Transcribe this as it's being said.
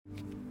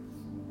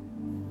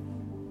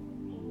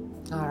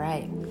All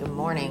right, good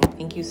morning.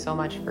 Thank you so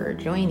much for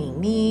joining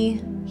me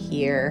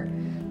here.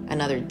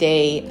 Another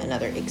day,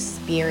 another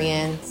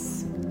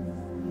experience,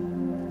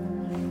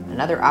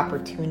 another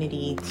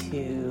opportunity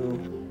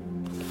to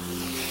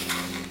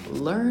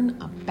learn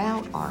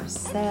about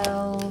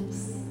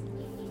ourselves.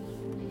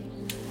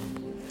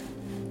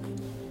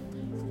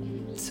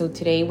 So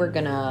today we're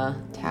gonna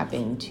tap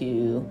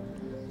into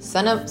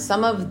some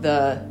of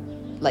the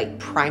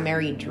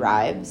primary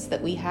drives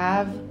that we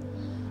have.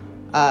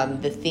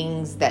 The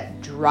things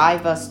that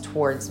drive us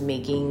towards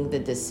making the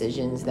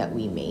decisions that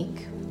we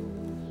make.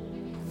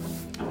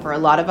 For a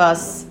lot of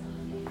us,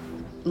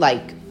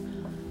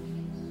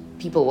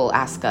 people will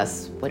ask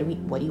us, what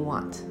do you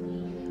want?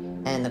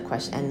 And the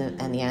question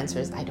and the answer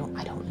is, I don't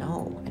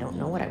know. I don't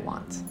know what I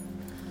want.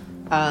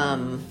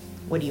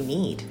 What do you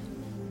need?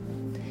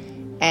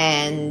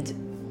 And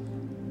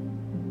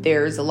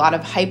there's a lot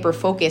of hyper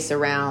focus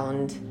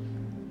around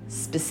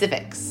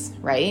specifics,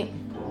 right?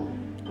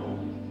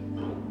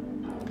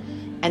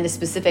 And the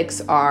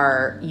specifics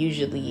are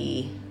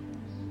usually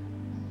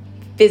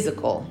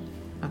physical.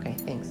 Okay,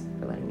 thanks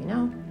for letting me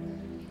know.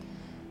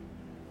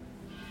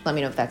 Let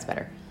me know if that's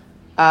better.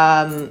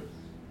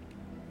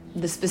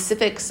 The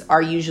specifics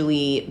are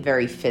usually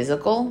very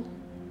physical.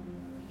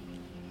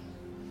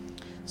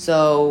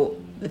 So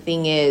the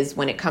thing is,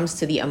 when it comes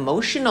to the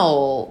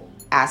emotional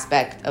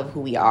aspect of who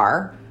we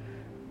are,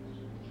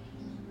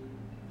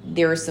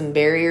 there are some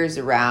barriers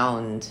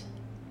around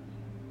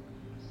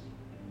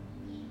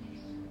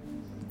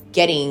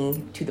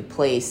getting to the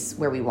place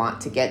where we want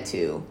to get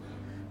to,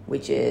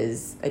 which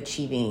is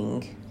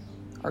achieving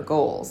our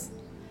goals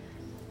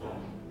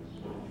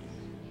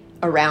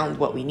around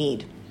what we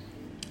need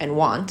and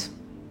want.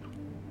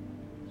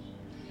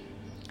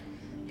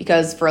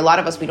 Because for a lot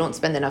of us, we don't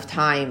spend enough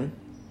time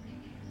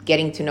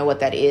getting to know what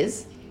that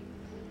is.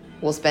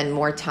 We'll spend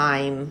more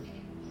time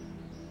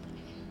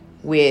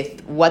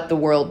with what the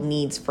world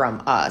needs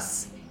from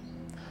us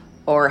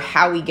or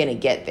how we gonna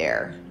get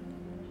there.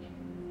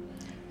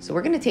 So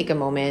we're going to take a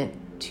moment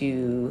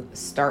to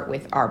start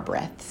with our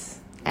breaths,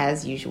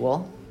 as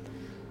usual.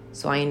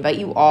 So I invite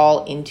you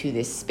all into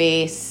this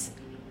space.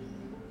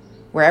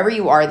 Wherever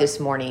you are this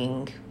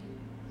morning,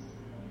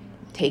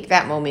 take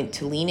that moment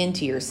to lean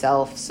into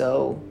yourself.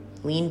 So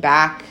lean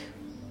back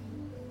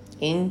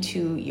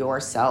into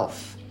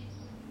yourself.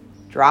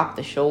 Drop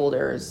the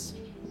shoulders,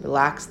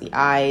 relax the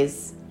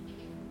eyes,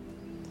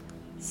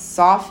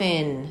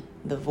 soften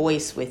the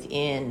voice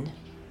within.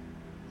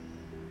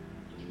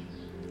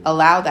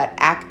 Allow that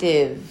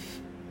active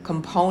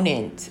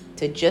component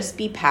to just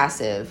be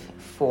passive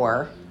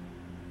for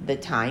the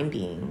time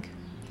being.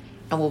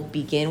 And we'll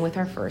begin with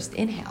our first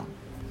inhale.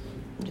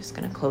 I'm just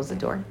going to close the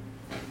door.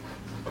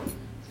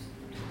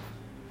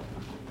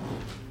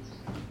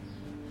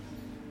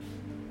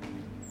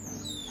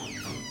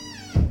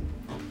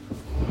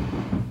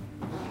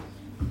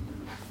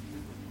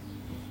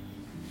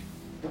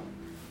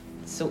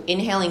 So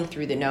inhaling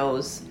through the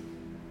nose,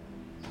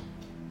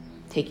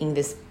 taking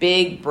this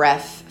big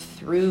breath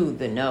through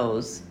the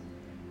nose,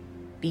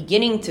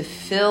 beginning to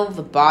fill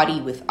the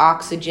body with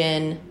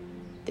oxygen,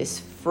 this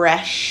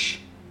fresh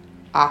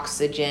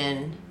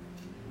oxygen.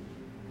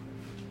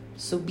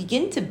 So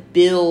begin to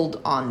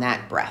build on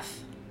that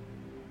breath.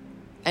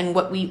 And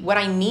what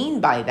I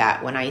mean by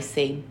that when I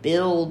say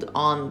build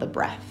on the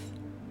breath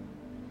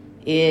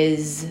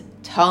is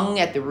tongue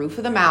at the roof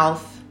of the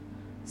mouth,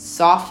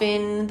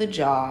 soften the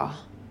jaw,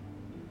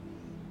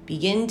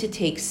 begin to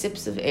take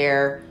sips of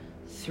air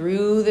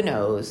through the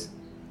nose.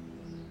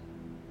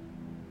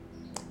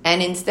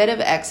 And instead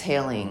of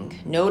exhaling,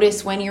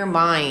 notice when your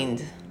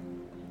mind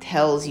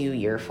tells you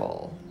you're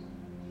full.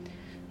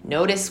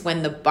 Notice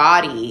when the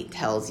body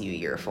tells you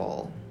you're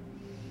full.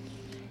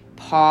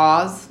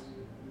 Pause,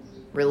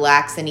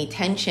 relax any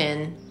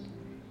tension,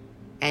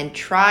 and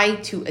try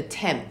to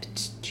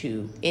attempt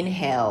to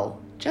inhale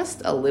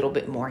just a little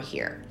bit more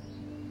here.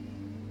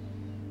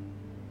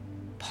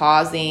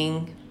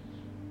 Pausing,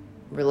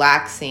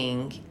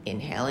 relaxing,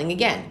 inhaling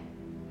again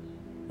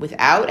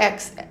without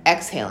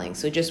exhaling.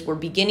 So just we're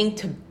beginning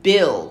to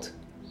build.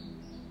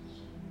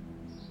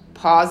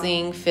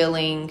 Pausing,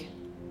 filling.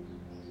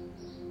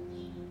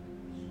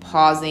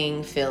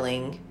 Pausing,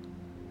 filling.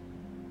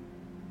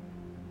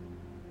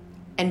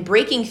 And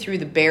breaking through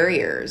the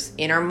barriers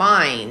in our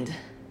mind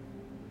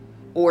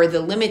or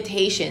the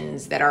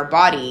limitations that our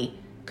body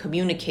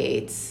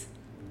communicates,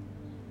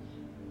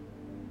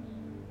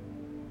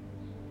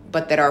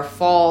 but that are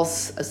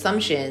false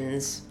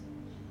assumptions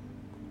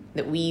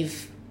that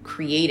we've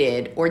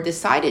created or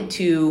decided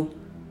to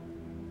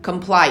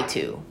comply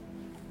to.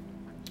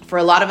 For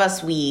a lot of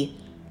us,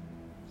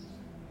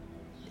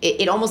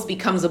 it almost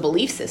becomes a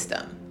belief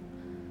system.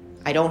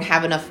 I don't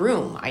have enough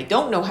room. I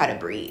don't know how to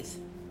breathe.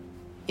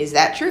 Is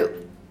that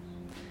true?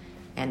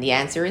 And the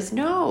answer is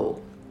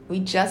no. We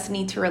just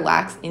need to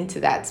relax into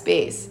that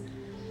space.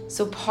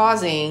 So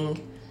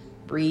pausing,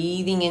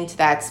 breathing into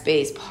that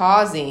space,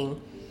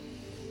 pausing,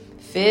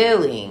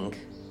 filling,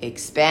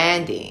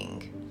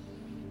 expanding,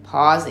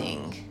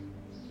 pausing,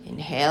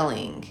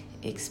 inhaling,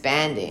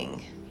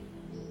 expanding.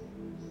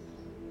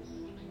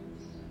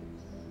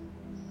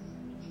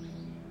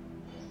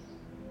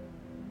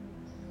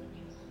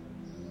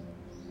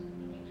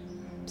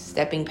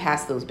 Stepping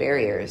past those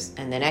barriers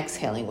and then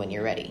exhaling when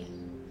you're ready.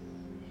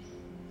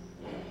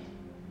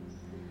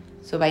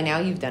 So by now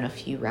you've done a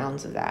few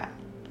rounds of that.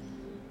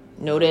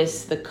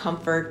 Notice the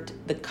comfort,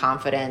 the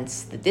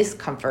confidence, the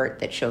discomfort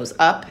that shows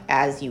up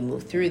as you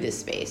move through this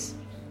space.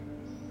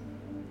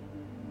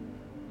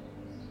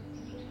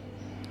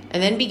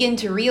 And then begin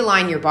to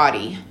realign your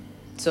body.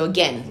 So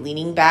again,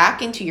 leaning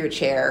back into your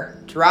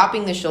chair,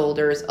 dropping the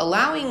shoulders,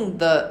 allowing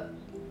the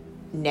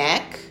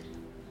neck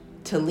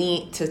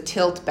to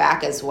tilt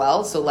back as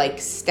well. So like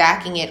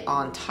stacking it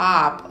on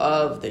top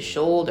of the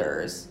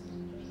shoulders.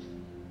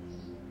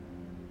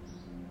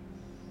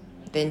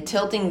 Then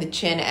tilting the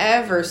chin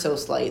ever so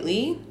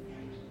slightly.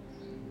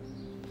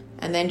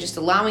 And then just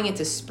allowing it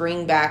to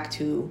spring back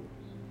to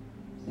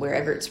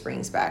wherever it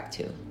springs back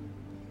to.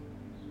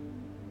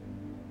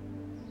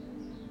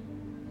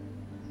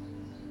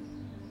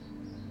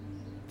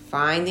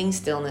 Finding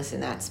stillness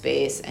in that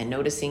space and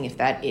noticing if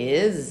that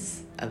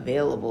is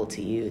available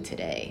to you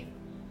today.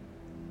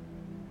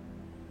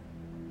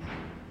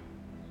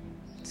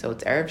 So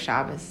it's Erev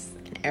Shabbos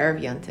and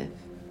Erev Yontif.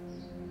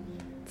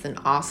 It's an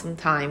awesome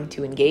time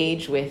to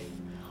engage with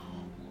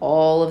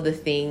all of the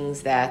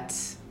things that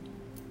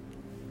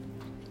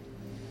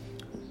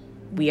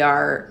we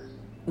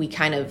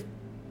kind of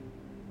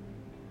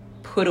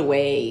put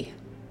away,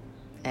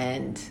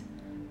 and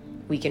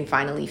we can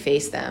finally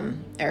face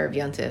them, Erev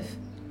Yontif.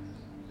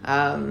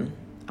 I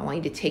want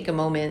you to take a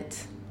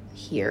moment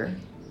here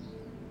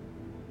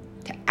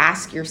to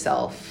ask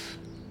yourself,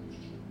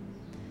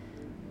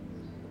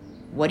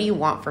 what do you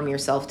want from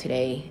yourself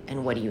today,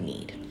 and what do you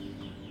need?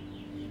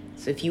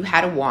 So if you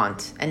had a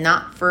want, and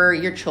not for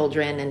your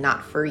children, and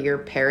not for your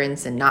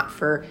parents, and not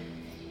for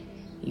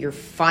your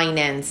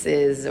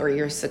finances or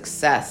your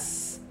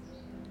success,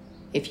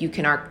 if you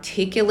can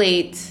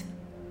articulate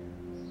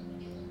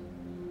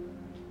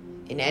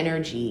an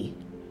energy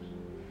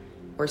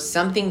or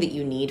something that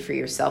you need for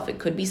yourself, it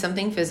could be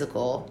something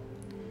physical.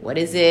 What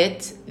is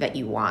it that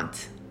you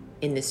want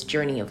in this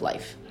journey of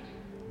life?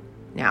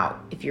 Now,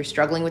 if you're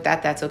struggling with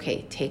that, that's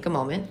okay. Take a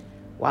moment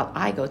while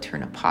I go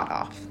turn a pot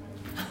off.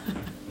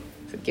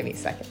 So give me a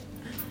second.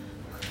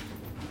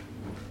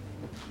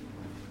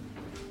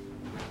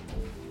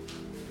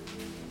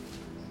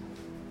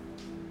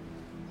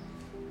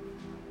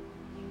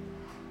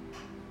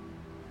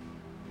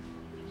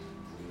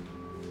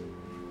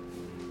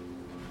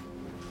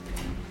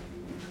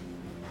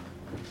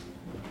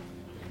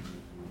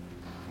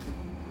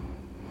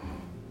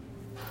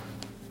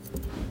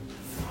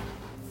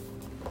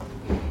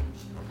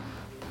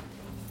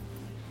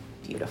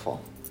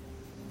 Beautiful.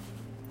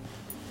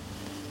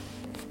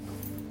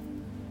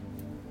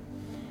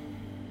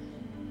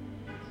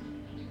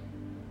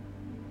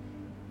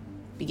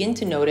 Begin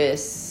to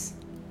notice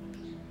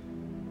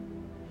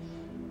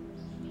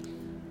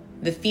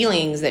the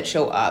feelings that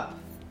show up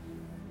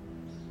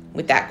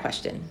with that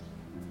question.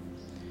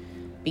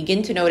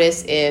 Begin to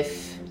notice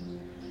if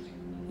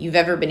you've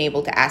ever been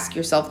able to ask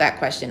yourself that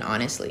question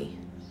honestly.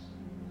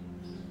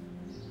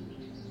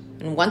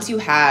 And once you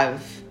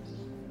have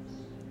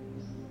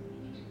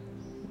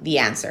the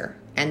answer,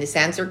 and this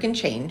answer can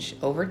change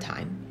over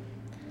time,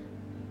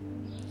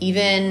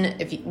 even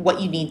if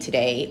what you need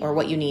today or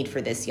what you need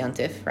for this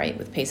Yontif, right,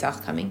 with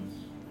Pesach coming.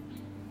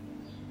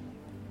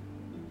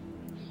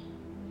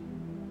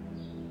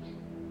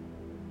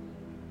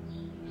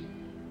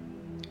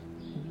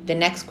 The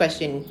next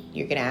question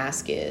you're going to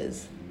ask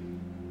is,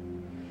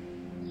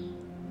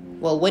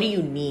 well, what do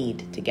you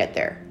need to get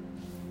there?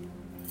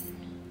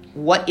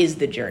 What is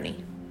the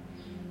journey?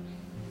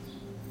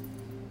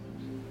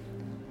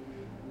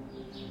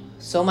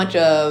 So much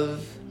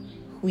of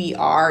who we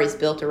are is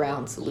built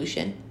around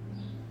solution.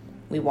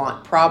 We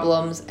want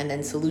problems and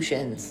then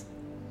solutions.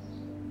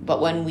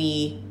 But when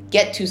we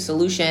get to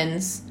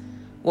solutions,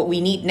 what we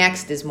need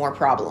next is more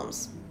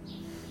problems.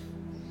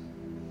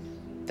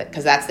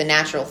 Because that's the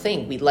natural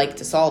thing. We like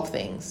to solve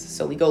things.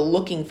 So we go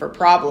looking for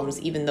problems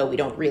even though we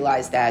don't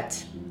realize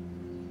that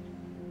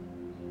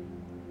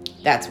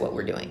that's what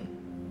we're doing.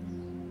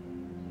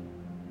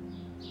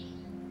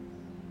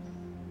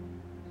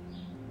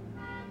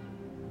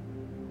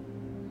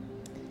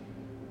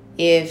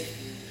 If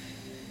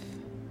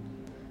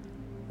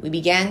we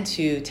began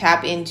to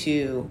tap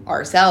into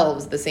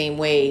ourselves the same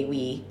way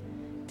we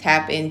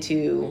tap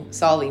into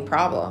solving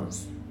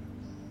problems,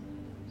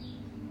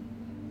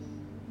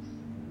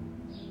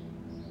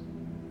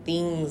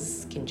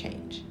 things can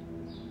change.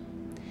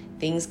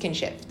 Things can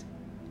shift.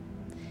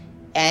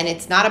 And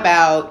it's not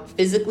about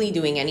physically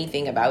doing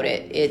anything about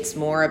it. It's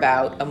more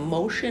about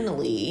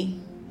emotionally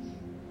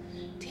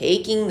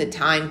taking the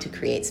time to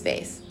create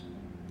space.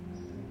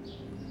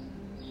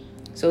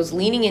 So it's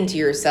leaning into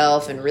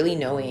yourself and really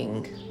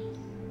knowing.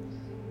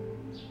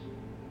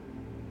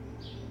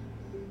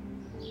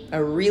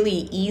 A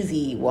really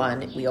easy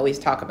one, we always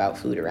talk about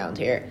food around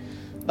here,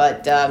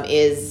 but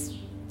is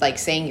like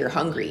saying you're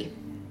hungry.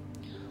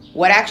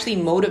 What actually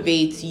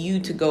motivates you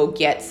to go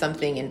get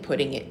something and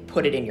put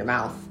it in your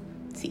mouth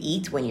to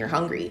eat when you're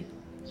hungry?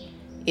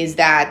 Is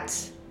that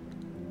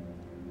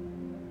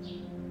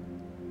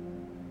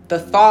the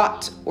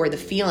thought or the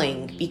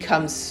feeling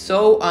becomes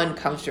so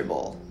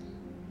uncomfortable,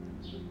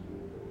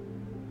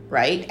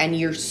 right? And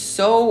you're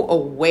so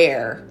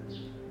aware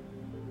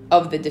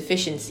of the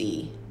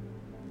deficiency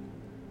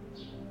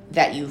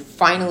that you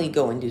finally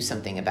go and do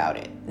something about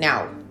it.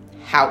 Now,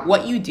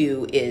 what you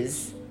do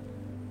is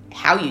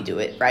how you do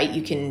it, right?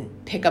 You can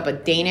pick up a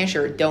Danish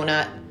or a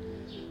donut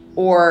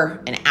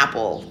or an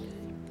apple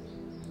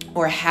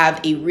or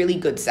have a really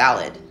good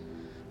salad.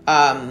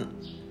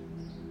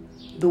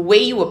 The way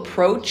you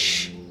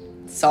approach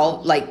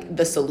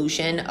the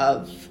solution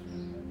of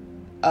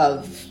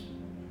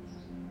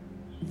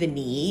the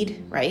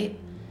need, right?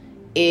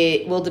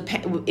 It will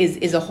depend,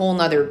 is a whole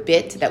nother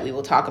bit that we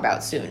will talk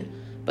about soon.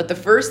 But the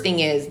first thing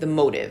is the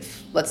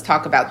motive. Let's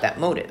talk about that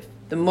motive.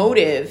 The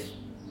motive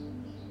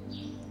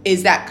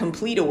is that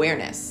complete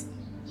awareness.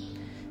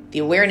 The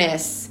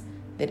awareness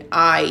that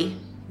I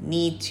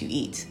need to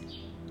eat.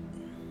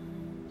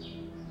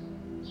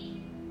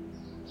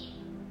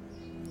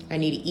 I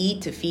need to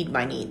eat to feed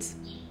my needs.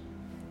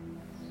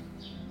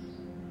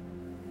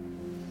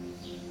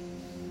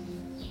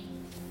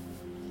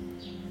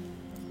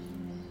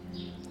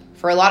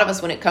 For a lot of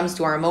us, when it comes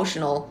to our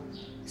emotional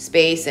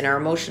space and our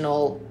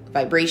emotional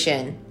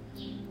vibration,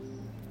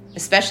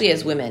 especially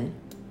as women,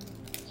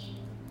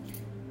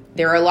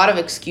 there are a lot of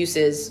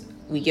excuses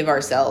we give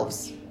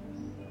ourselves.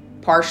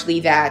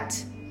 Partially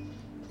that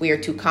we are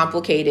too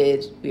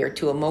complicated, we are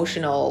too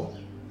emotional,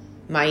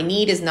 my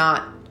need is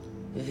not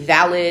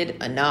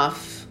valid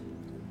enough,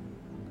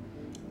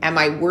 am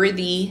I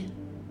worthy,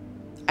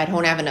 I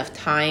don't have enough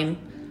time,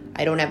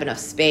 I don't have enough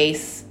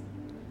space,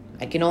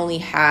 I can only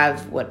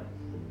have what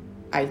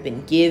I've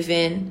been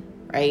given,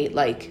 right?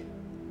 Like,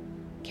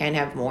 can't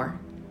have more.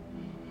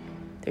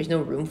 There's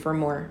no room for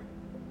more.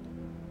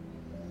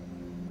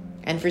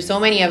 And for so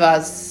many of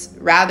us,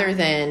 rather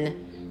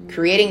than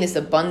creating this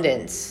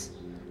abundance,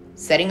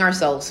 setting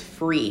ourselves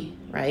free,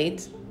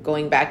 right?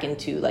 Going back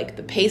into like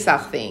the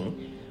Pesach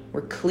thing,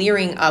 we're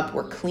clearing up,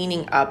 we're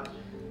cleaning up.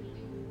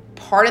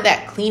 Part of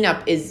that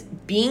cleanup is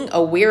being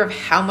aware of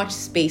how much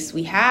space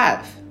we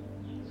have.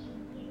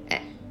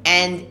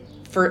 And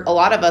for a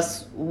lot of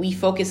us, we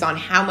focus on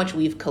how much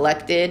we've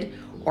collected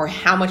or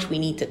how much we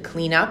need to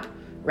clean up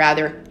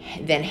rather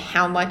than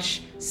how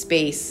much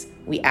space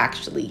we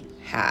actually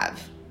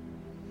have.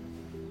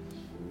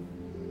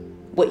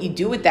 What you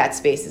do with that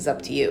space is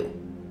up to you.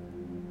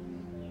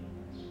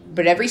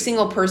 But every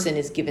single person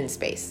is given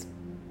space.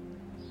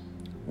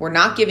 We're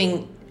not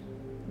giving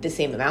the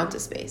same amount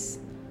of space.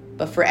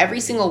 But for every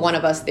single one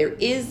of us, there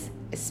is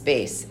a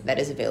space that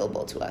is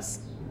available to us.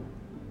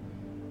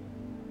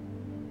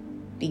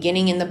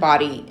 Beginning in the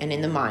body and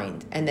in the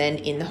mind, and then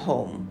in the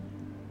home.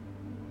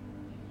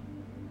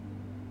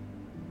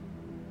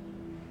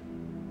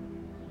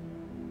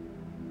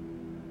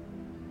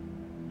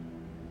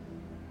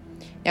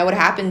 Now what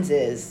happens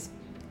is,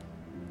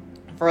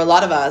 for a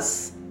lot of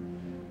us,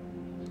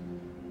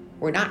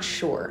 we're not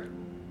sure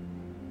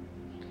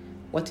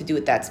what to do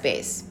with that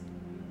space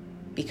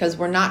because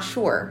we're not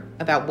sure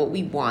about what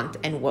we want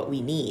and what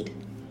we need.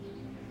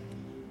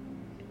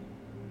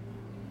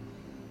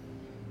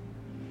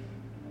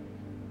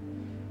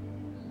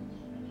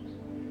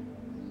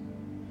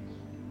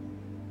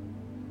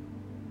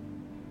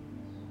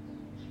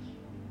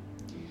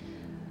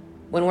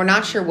 When we're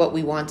not sure what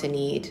we want and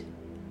need,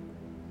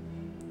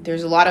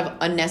 there's a lot of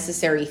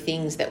unnecessary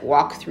things that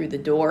walk through the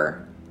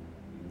door.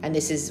 And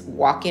this is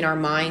walk in our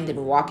mind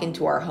and walk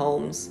into our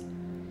homes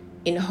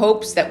in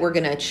hopes that we're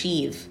going to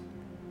achieve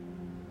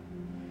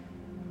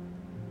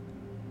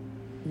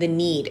the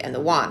need and the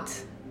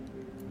want.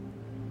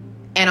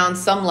 And on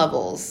some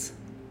levels,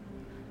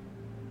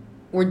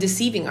 we're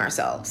deceiving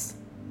ourselves,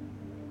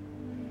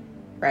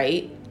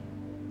 right?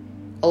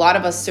 A lot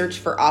of us search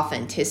for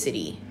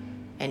authenticity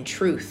and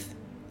truth.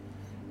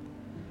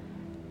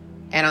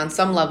 And on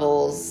some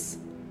levels,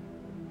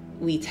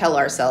 we tell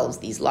ourselves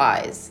these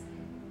lies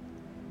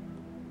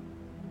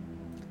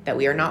that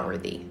we are not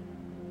worthy.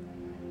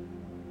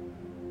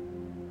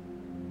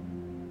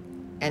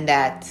 And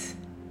that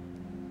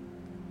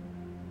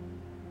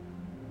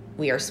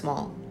we are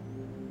small.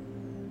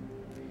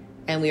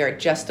 And we are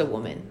just a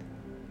woman.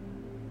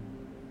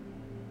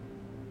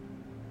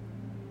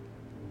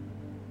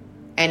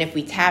 And if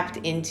we tapped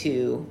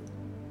into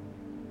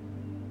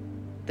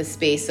the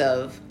space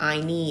of, I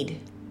need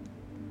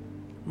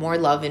more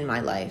love in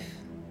my life.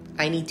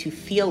 I need to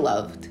feel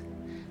loved.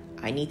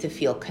 I need to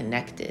feel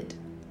connected.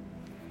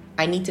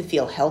 I need to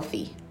feel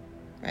healthy,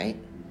 right?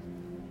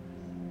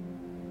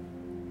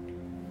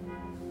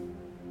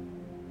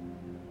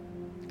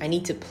 I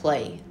need to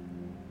play.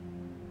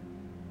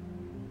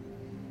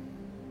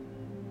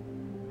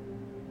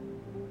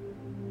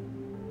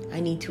 I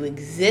need to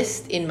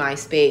exist in my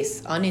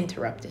space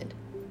uninterrupted.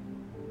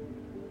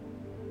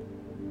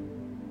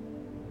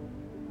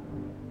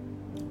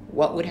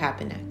 What would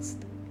happen next?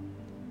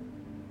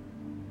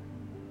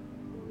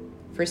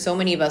 For so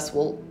many of us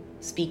will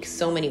speak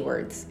so many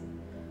words.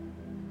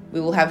 We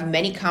will have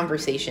many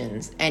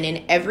conversations, and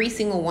in every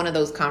single one of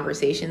those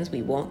conversations,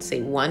 we won't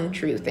say one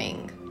true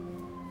thing.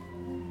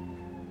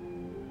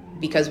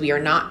 Because we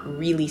are not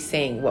really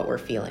saying what we're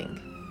feeling.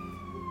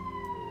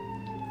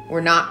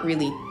 We're not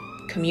really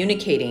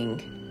communicating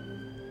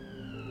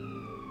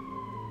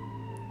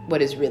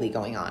what is really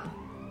going on.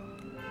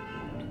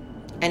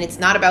 And it's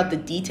not about the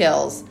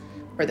details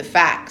or the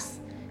facts.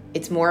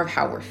 It's more of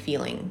how we're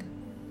feeling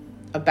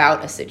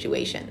about a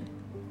situation.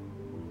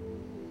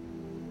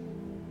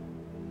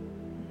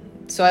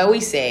 So I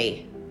always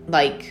say,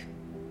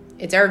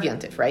 it's Erev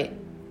Yontif, right?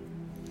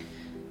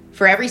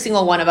 For every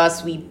single one of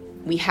us,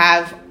 we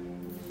have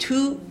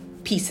two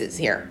pieces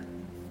here.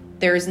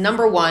 There's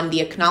number one,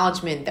 the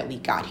acknowledgement that we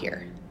got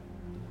here,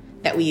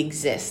 that we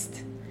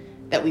exist,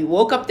 that we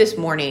woke up this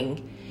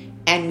morning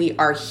and we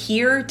are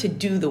here to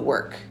do the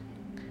work.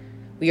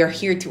 We are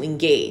here to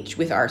engage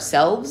with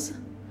ourselves,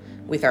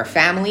 with our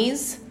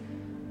families,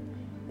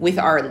 with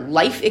our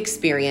life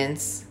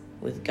experience,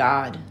 with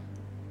God,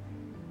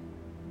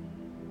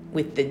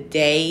 with the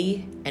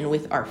day, and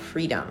with our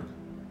freedom.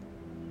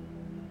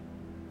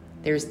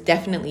 There's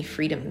definitely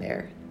freedom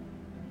there.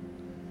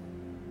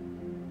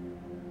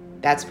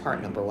 That's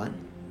part number one.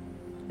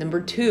 Number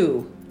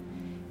two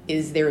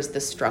is there's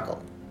the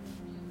struggle.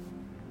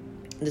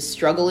 The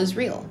struggle is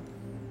real.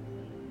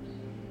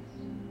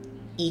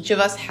 Each of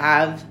us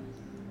have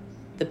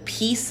the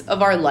piece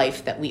of our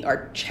life that we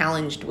are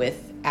challenged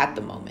with at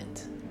the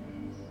moment.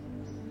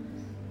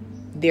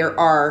 There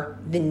are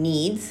the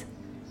needs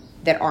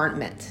that aren't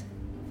met.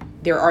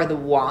 There are the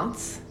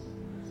wants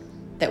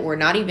that we're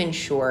not even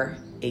sure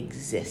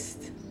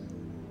exist.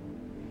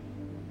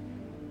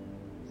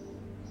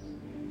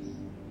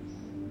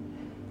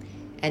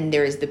 And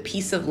there is the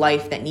piece of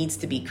life that needs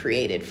to be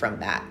created from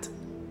that.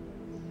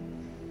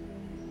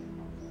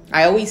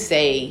 I always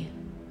say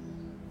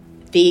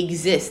they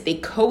exist, they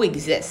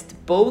coexist,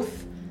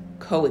 both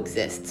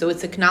coexist. So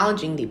it's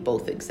acknowledging they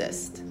both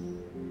exist.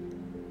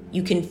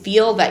 You can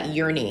feel that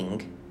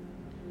yearning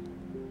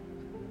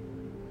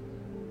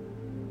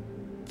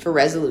for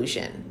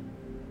resolution.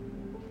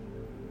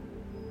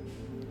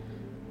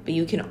 But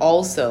you can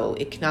also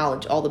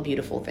acknowledge all the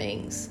beautiful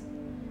things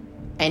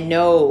and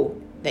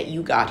know that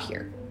you got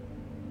here.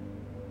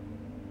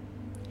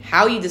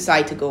 How you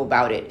decide to go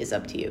about it is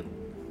up to you.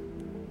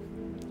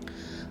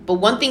 But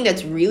one thing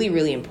that's really,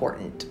 really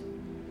important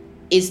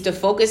is to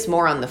focus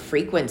more on the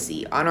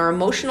frequency, on our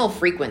emotional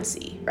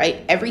frequency,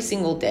 right? Every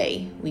single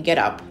day we get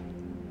up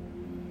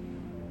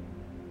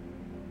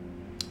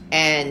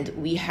and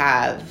we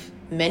have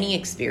many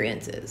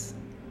experiences.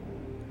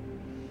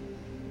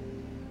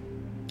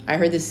 I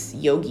heard this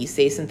yogi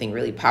say something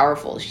really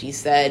powerful. She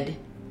said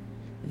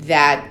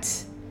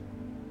that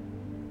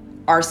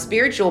our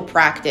spiritual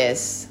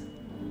practice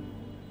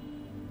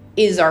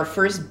is our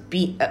first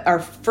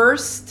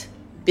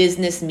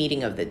business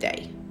meeting of the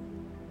day.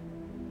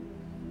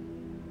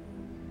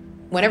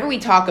 Whenever we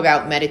talk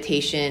about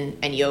meditation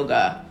and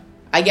yoga,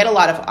 I get a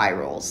lot of eye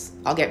rolls.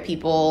 I'll get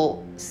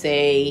people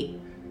say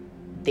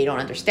they don't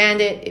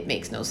understand it. It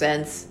makes no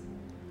sense.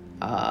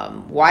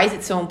 Why is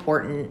it so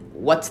important?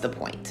 What's the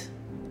point?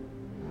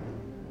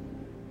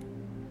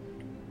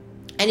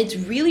 And it's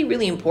really,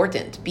 really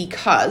important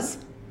because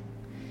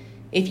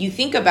if you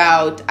think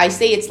about, I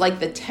say it's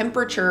like the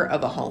temperature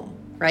of a home,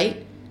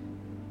 right?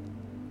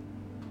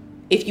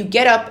 If you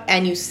get up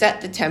and you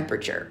set the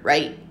temperature,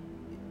 right?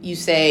 You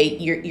say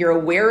you're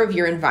aware of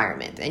your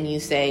environment and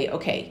you say,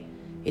 okay,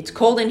 it's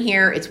cold in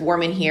here, it's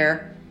warm in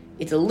here,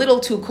 it's a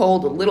little too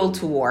cold, a little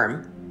too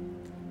warm.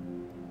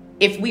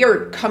 If we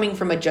are coming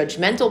from a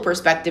judgmental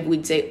perspective,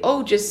 we'd say,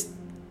 oh, just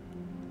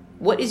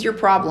what is your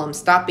problem?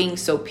 Stop being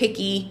so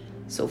picky,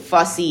 so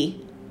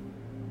fussy.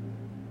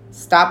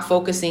 Stop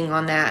focusing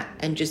on that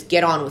and just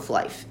get on with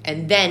life.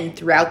 And then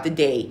throughout the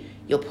day,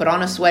 you'll put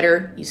on a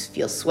sweater, you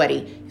feel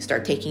sweaty, you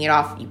start taking it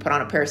off, you put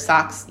on a pair of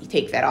socks, you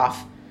take that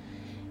off.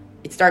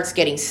 It starts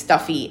getting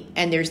stuffy,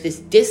 and there's this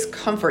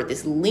discomfort,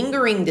 this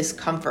lingering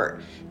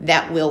discomfort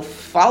that will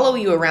follow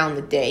you around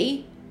the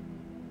day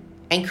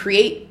and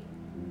create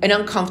an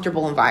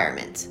uncomfortable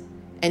environment.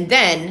 And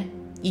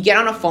then you get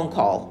on a phone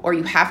call or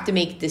you have to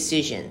make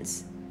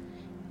decisions.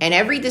 And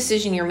every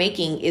decision you're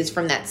making is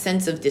from that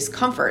sense of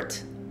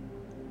discomfort.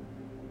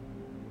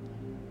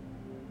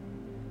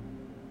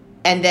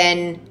 And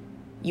then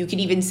you could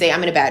even say,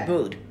 I'm in a bad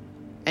mood.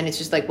 And it's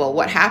just like, well,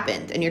 what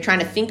happened? And you're trying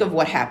to think of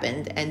what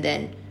happened, and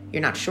then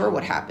you're not sure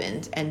what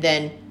happened. And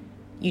then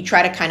you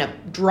try to kind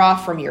of draw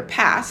from your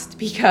past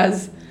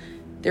because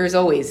there's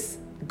always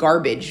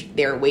garbage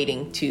there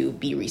waiting to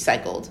be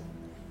recycled.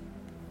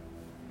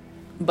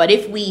 But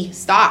if we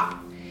stop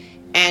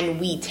and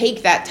we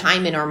take that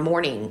time in our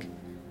morning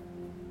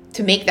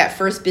to make that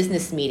first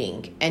business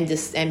meeting and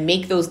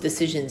make those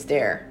decisions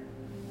there,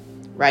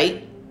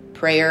 right?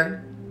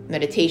 Prayer,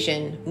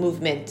 meditation,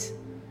 movement,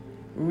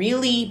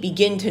 really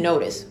begin to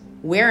notice,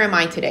 where am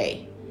I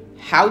today?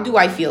 How do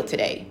I feel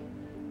today?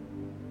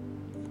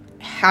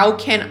 How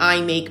can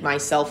I make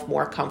myself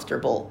more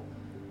comfortable?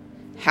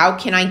 How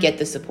can I get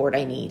the support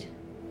I need?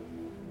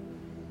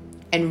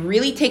 And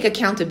really take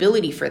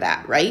accountability for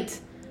that, right?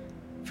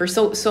 For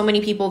so many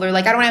people, they're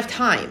like, I don't have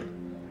time.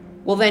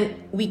 Well,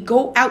 then we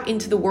go out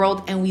into the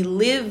world and we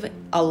live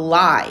a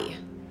lie.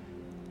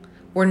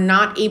 We're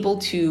not able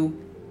to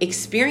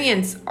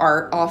experience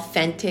our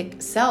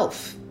authentic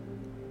self.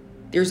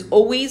 There's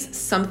always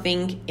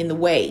something in the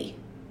way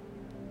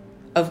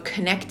of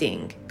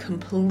connecting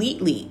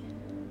completely,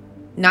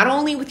 not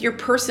only with your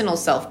personal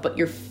self, but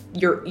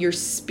your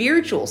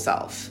spiritual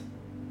self.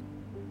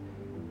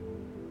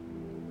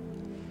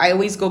 I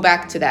always go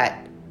back to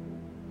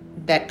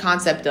that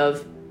concept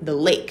of the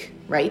lake,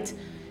 right?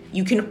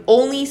 You can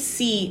only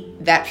see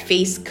that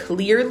face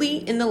clearly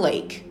in the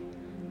lake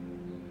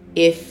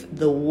if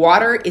the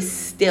water is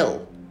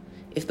still.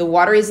 If the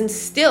water isn't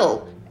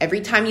still,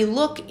 every time you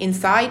look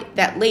inside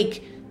that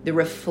lake, the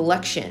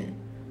reflection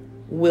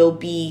will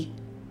be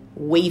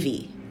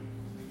wavy.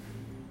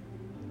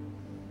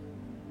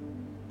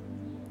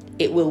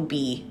 It will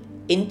be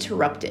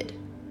interrupted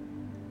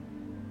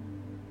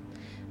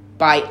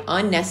by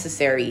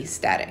unnecessary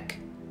static.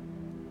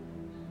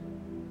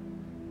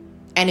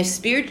 And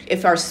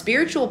if our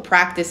spiritual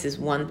practice is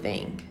one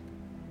thing,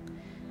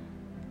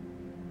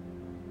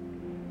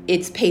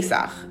 it's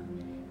Pesach.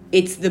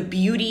 It's the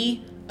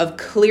beauty of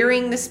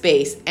clearing the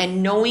space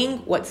and knowing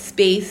what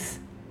space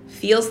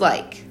feels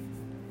like.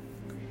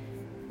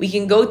 We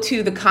can go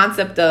to the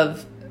concept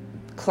of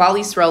Klal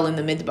Yisrael in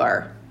the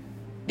Midbar.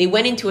 They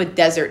went into a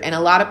desert, and a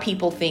lot of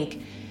people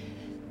think,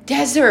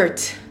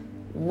 desert.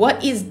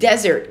 What is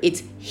desert?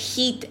 It's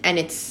heat and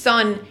it's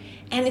sun,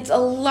 and it's a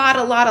lot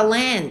of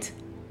land.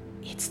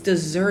 It's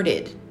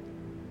deserted.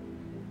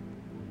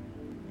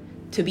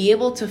 To be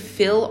able to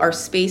fill our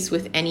space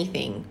with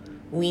anything,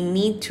 we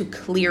need to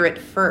clear it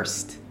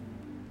first.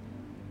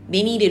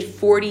 They needed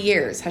 40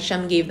 years.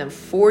 Hashem gave them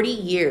 40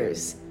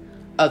 years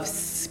of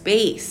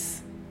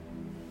space.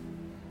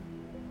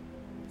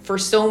 For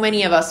so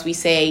many of us, we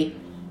say,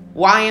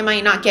 why am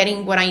I not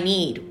getting what I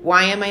need?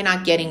 Why am I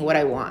not getting what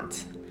I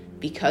want?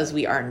 Because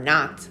we are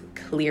not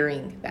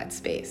clearing that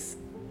space.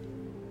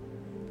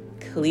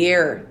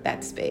 Clear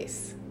that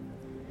space.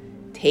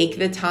 Take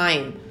the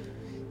time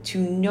to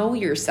know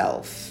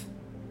yourself.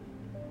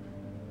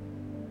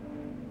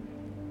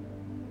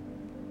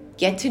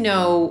 Get to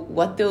know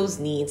what those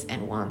needs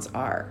and wants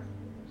are.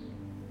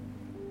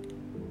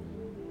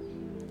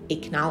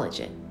 Acknowledge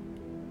it.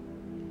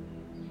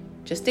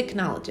 Just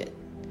acknowledge it.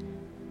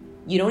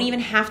 You don't even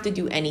have to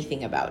do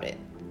anything about it,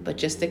 but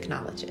just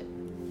acknowledge it.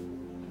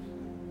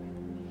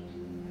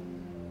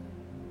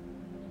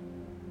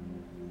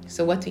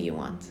 So what do you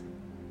want?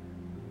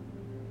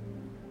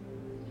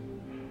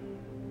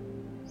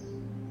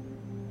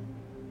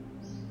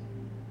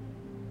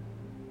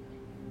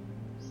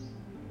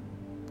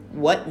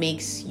 What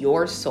makes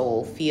your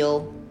soul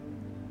feel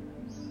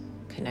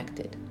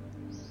connected?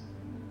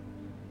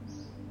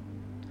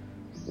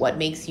 What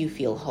makes you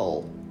feel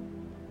whole?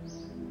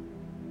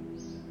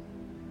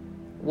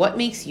 What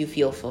makes you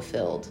feel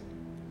fulfilled?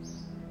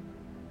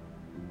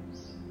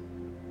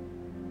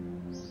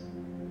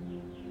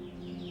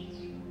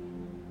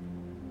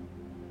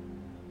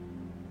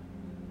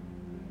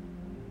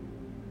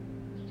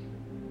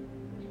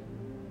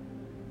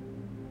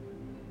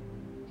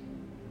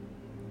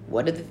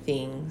 What are the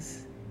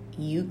things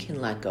you can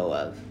let go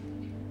of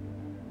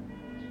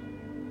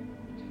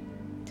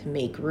to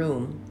make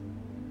room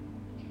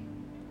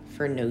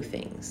for new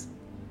things?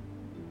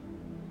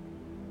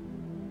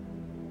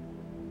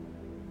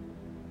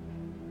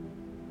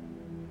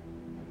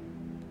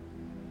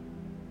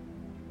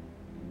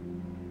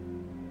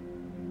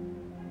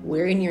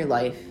 Where in your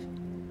life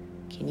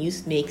can you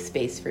make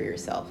space for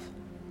yourself?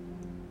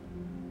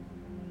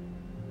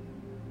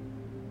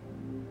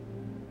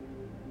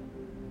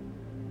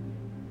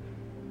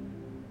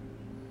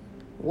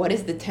 What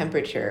is the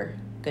temperature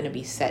going to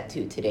be set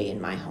to today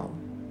in my home?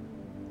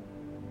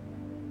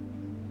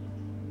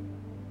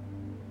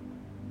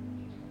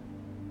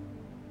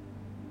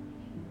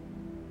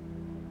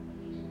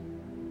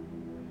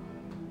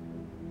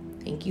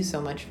 Thank you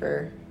so much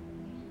for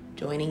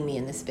joining me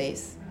in this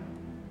space,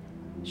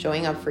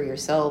 showing up for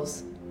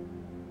yourselves,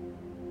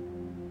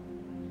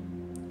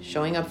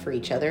 showing up for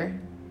each other,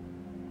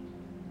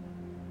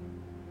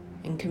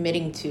 and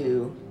committing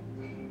to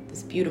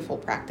this beautiful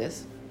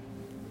practice.